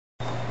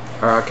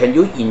Can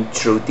you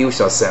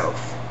introduce yourself?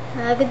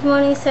 Good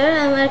morning, sir.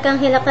 I'm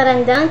Arkanghela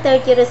Karandang,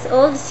 30 years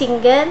old,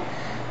 single.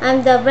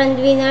 I'm the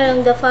breadwinner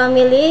of the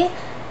family.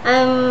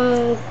 I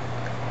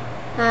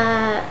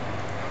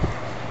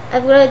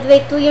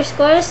graduated 2 years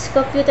course,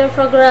 computer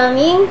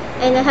programming,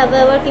 and I have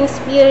a working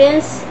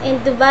experience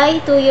in Dubai,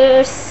 2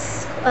 years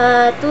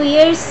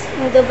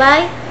in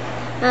Dubai.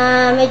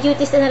 My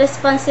duties and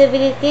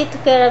responsibility to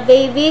care a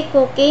baby,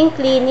 cooking,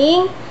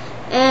 cleaning,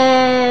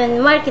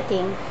 and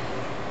marketing.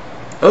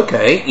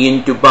 Okay,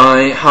 in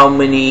Dubai, how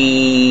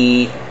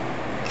many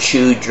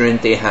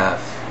children they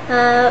have?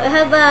 I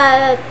have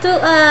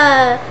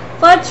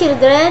 4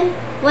 children,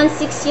 one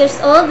 6 years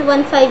old,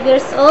 one 5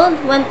 years old,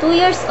 one 2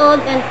 years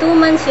old, and 2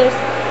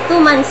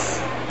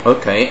 months.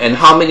 Okay, and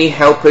how many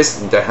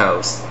helpers in the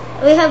house?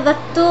 We have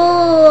 2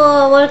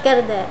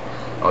 workers there.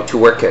 Oh, 2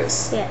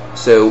 workers. Yeah.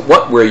 So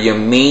what were your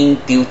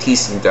main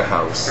duties in the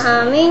house?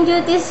 Main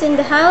duties in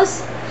the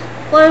house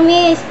for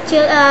me is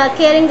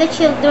caring the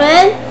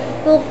children,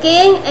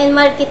 cooking, and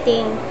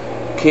marketing.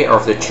 Care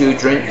of the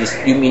children is,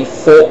 you mean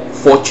 4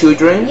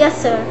 children?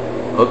 Yes, sir.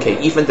 Okay,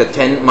 even the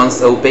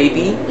 10-month-old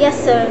baby? Yes,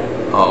 sir.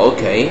 Oh,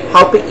 okay.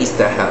 How big is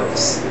the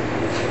house?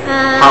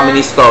 How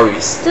many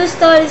stories? 2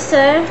 stories,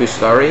 sir. 2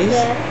 stories?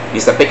 Yeah.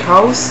 It's a big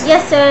house?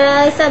 Yes,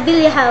 sir. It's a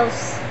billion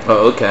house.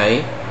 Oh,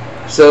 okay.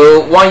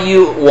 So why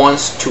you want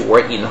to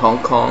work in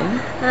Hong Kong?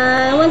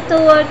 I want to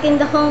work in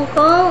the Hong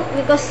Kong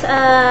because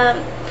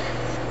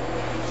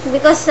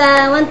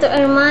I want to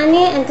earn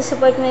money and to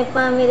support my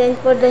family and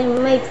for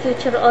my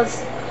future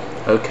also.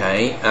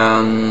 Okay.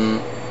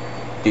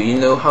 Do you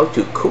know how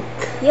to cook?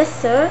 Yes,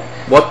 sir.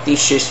 What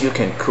dishes you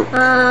can cook?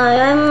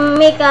 I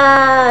make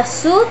a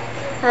soup,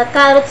 a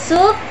carrot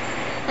soup,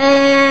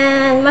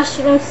 and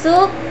mushroom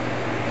soup,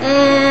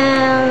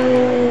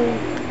 and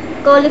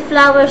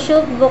cauliflower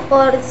soup,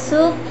 bokor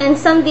soup, and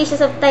some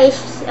dishes of Thai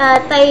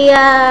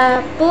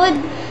food,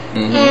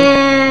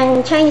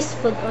 and Chinese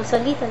food also,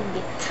 little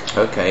bit.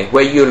 Okay,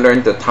 where you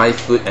learn the Thai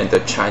food and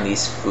the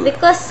Chinese food?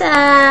 Because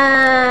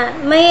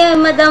my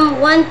madam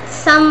wants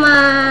some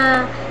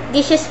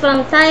dishes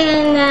from Thai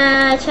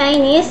and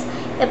Chinese.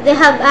 If they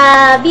have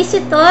a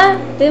visitor,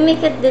 we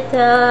make it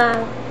the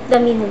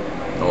menu.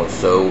 Oh,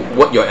 so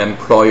what your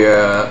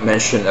employer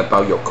mentioned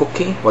about your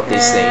cooking? What they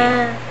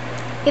say?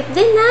 If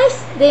they're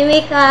nice, they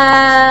make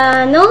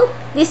a note.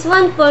 This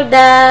one for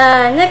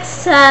the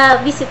next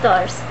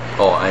visitors.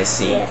 Oh, I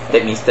see. Yes.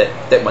 That means that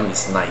one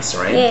is nice,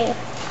 right? Yeah.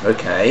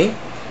 Okay.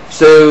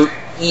 So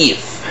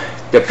if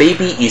the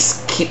baby is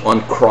keep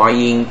on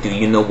crying, do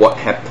you know what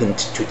happened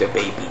to the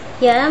baby?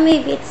 Yeah,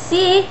 maybe it's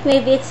sick,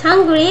 maybe it's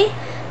hungry,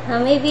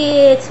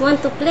 maybe it's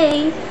want to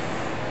play.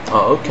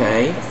 Oh,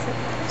 okay.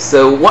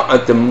 So what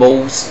are the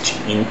most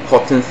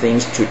important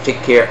things to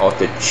take care of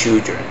the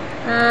children?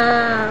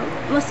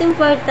 Most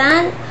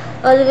important,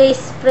 always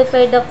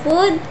prepare the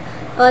food,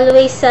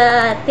 always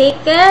take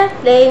care,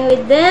 playing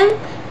with them,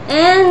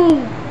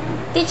 and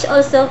teach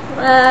also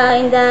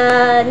in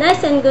the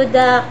nice and good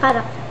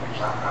character.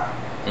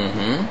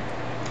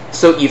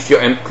 So if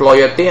your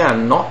employer, they are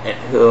not at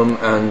home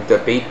and the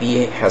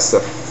baby has a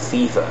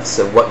fever,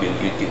 so what will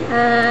you do?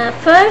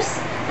 First,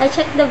 I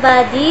check the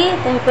body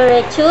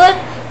temperature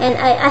and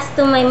I ask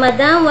to my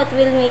madam what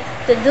will make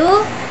to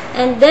do,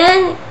 and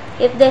then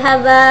if they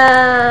have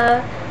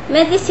a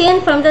medicine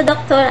from the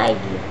doctor, I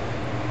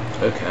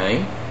give.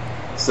 Okay.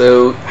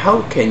 So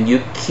how can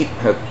you keep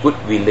a good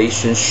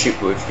relationship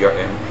with your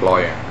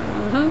employer?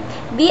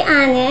 Be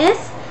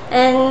honest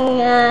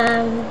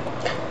and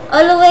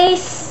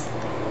always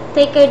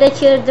take care of the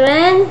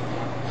children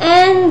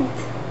and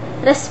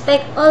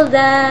respect all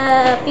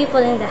the people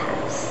in the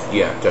house.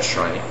 Yeah, that's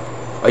right.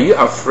 Are you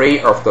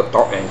afraid of the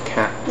dog and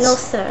cats? No,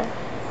 sir.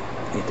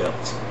 You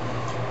don't.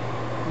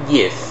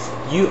 If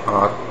you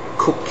are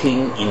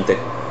cooking in the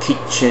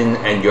kitchen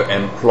and your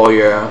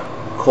employer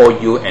call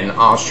you and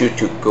ask you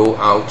to go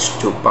out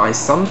to buy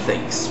some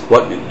things,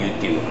 what will you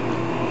do?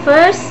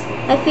 First,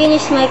 I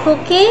finish my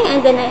cooking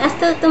and then I ask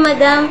to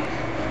madam,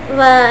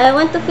 I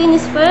want to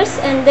finish first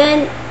and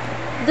then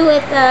do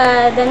it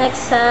the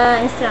next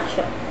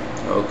instruction.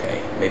 Okay,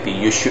 maybe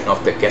you shoot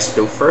off the gas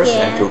stove first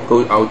Yeah. and to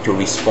go out to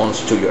respond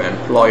to your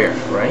employer,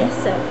 right? Yes,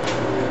 sir.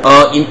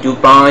 In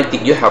Dubai,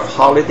 did you have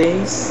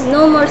holidays?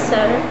 No more,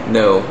 sir.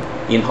 No.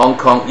 In Hong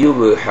Kong, you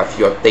will have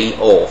your day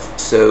off.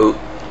 So,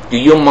 do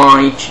you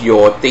mind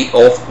your day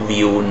off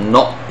will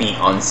not be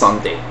on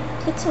Sunday?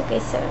 It's okay,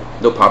 sir.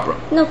 No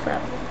problem. No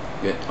problem.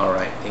 Good. All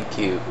right. Thank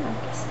you.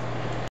 Okay, sir.